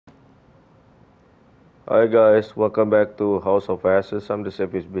Hi guys, welcome back to House of Ashes. I'm the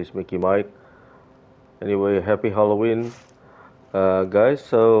Savage Beast Mickey Mike. Anyway, happy Halloween, guys.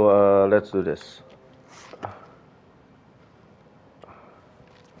 So let's do this.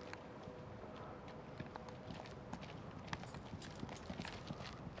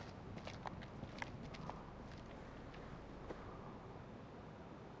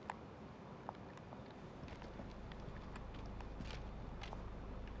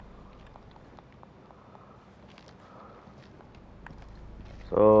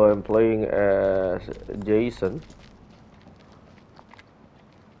 So I'm playing as Jason.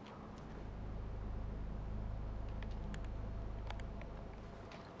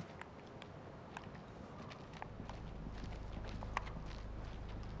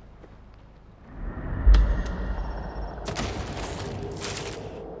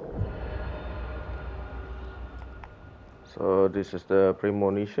 So this is the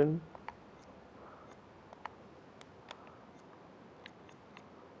premonition.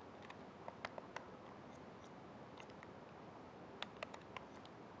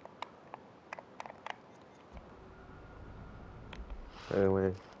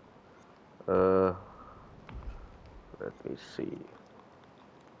 Anyway, uh, let me see.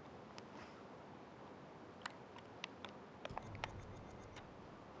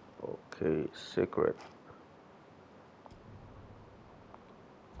 Okay, secret.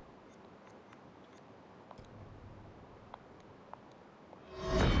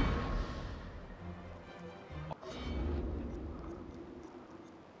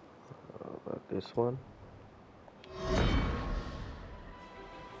 About this one.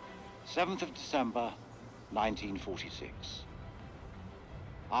 7th of December, 1946.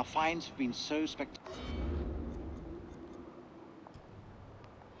 Our finds have been so spectacular.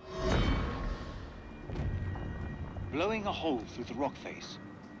 Blowing a hole through the rock face,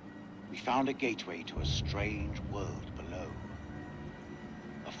 we found a gateway to a strange world below.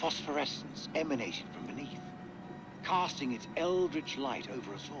 A phosphorescence emanated from beneath, casting its eldritch light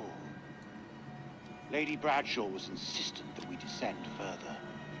over us all. Lady Bradshaw was insistent that we descend further.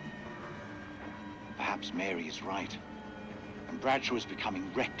 Perhaps Mary is right, and Bradshaw is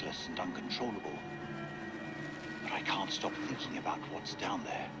becoming reckless and uncontrollable. But I can't stop thinking about what's down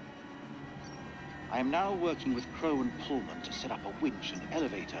there. I am now working with Crow and Pullman to set up a winch and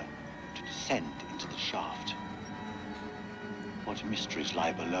elevator to descend into the shaft. What mysteries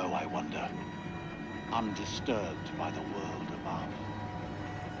lie below, I wonder, undisturbed by the world above.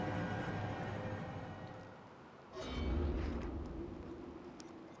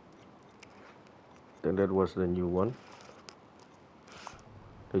 Then that was the new one.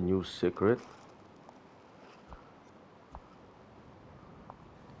 The new secret.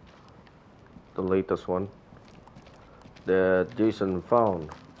 The latest one that Jason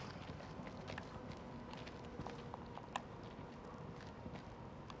found.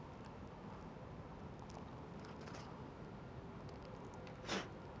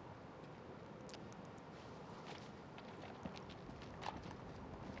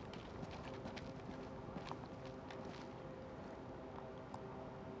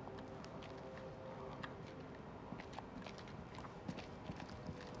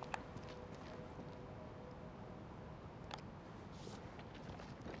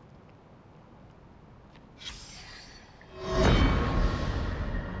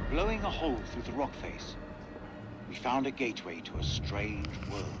 Blowing a hole through the rock face, we found a gateway to a strange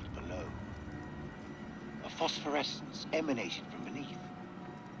world below. A phosphorescence emanated from beneath,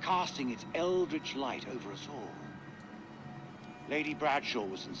 casting its eldritch light over us all. Lady Bradshaw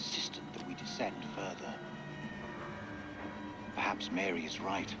was insistent that we descend further. Perhaps Mary is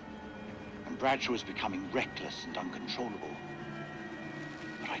right, and Bradshaw is becoming reckless and uncontrollable.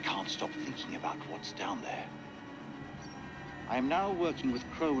 But I can't stop thinking about what's down there. I am now working with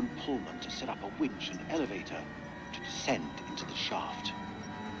Crow and Pullman to set up a winch and elevator to descend into the shaft.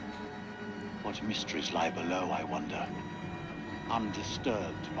 What mysteries lie below, I wonder,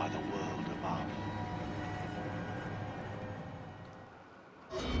 undisturbed by the world above.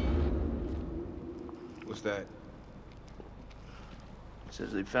 What's that?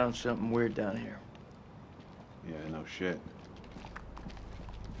 Says they found something weird down here. Yeah, no shit.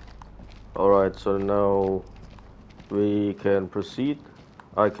 Alright, so now we can proceed.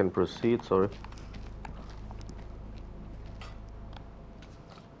 I can proceed, sorry.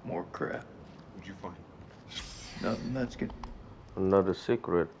 More crap. What'd you find? Nothing, that's good. Another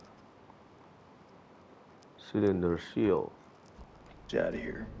secret. Cylinder seal. It's out of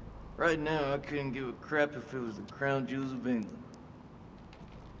here. Right now, I couldn't give a crap if it was the crown jewels of England.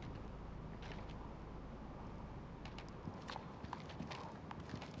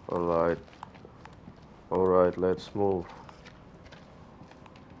 Alright. Alright, let's move.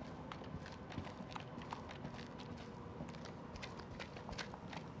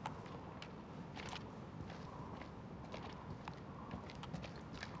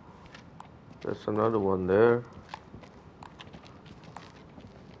 There's another one there.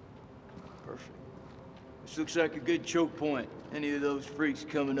 Perfect. This looks like a good choke point. Any of those freaks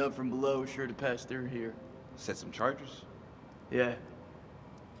coming up from below are sure to pass through here. Set some charges? Yeah.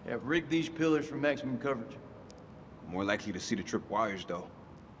 Yeah, rig these pillars for maximum coverage. More likely to see the trip wires, though.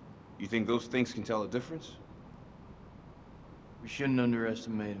 You think those things can tell a difference? We shouldn't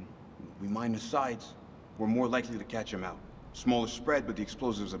underestimate them. We mine the sides. We're more likely to catch them out. Smaller spread, but the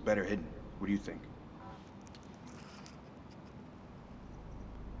explosives are better hidden. What do you think?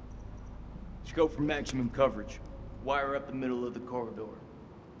 Let's go for maximum coverage. Wire up the middle of the corridor.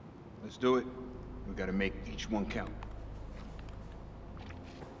 Let's do it. We gotta make each one count.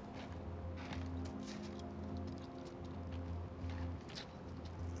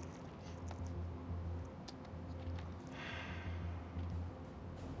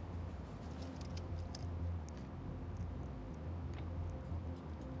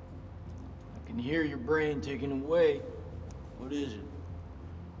 I can hear your brain ticking away. What is it?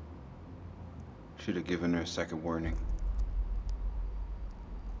 Should have given her a second warning.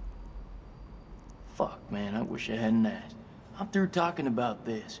 Fuck, man, I wish I hadn't asked. I'm through talking about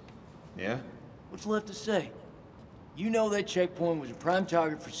this. Yeah? What's left to say? You know that checkpoint was a prime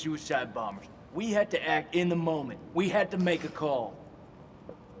target for suicide bombers. We had to act in the moment. We had to make a call.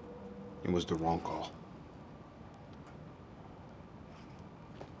 It was the wrong call.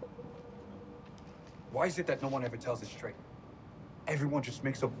 Why is it that no one ever tells it straight? Everyone just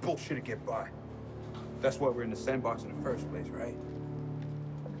makes up bullshit to get by. That's why we're in the sandbox in the first place, right?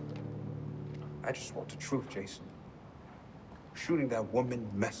 I just want the truth, Jason. Shooting that woman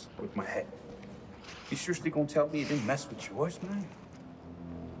messed with my head. You seriously gonna tell me it didn't mess with yours, man?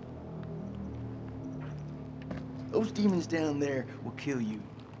 Those demons down there will kill you.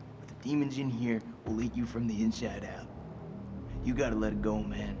 But the demons in here will eat you from the inside out. You gotta let it go,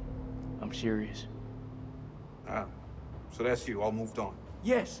 man. I'm serious. Ah, so that's you, all moved on.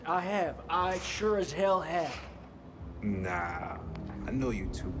 Yes, I have. I sure as hell have. Nah, I know you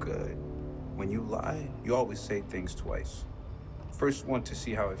too good. When you lie, you always say things twice. First one to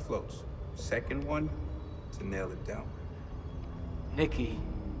see how it floats. Second one, to nail it down. Nikki.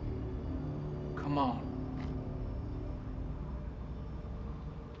 Come on.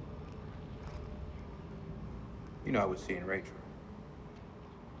 You know I was seeing Rachel.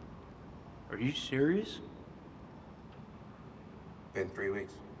 Are you serious? Been 3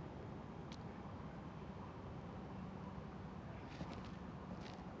 weeks.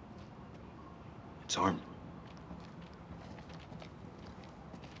 It's armed.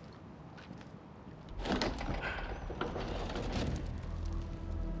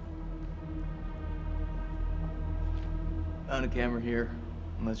 Found a camera here.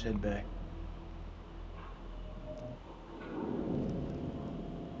 Let's head back.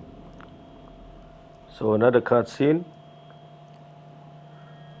 So another cutscene.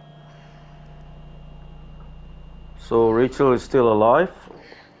 So Rachel is still alive.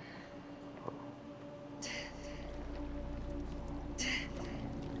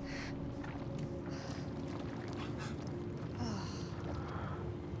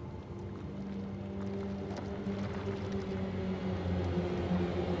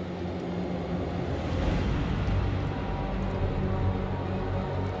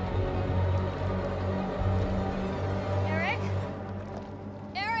 Eric?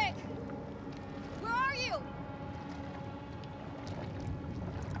 Eric! Where are you?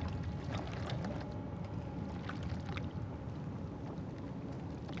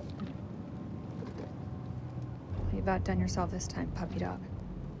 You've outdone yourself this time, puppy dog.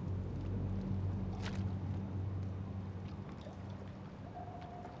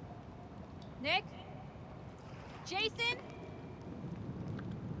 Nick? Jason?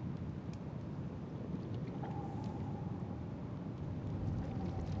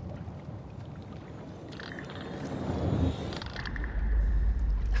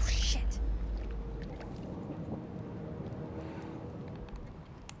 Oh, shit.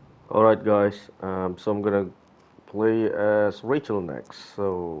 Alright guys, so I'm gonna play as Rachel next,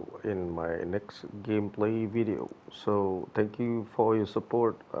 so in my next gameplay video. So thank you for your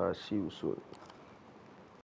support. See you soon.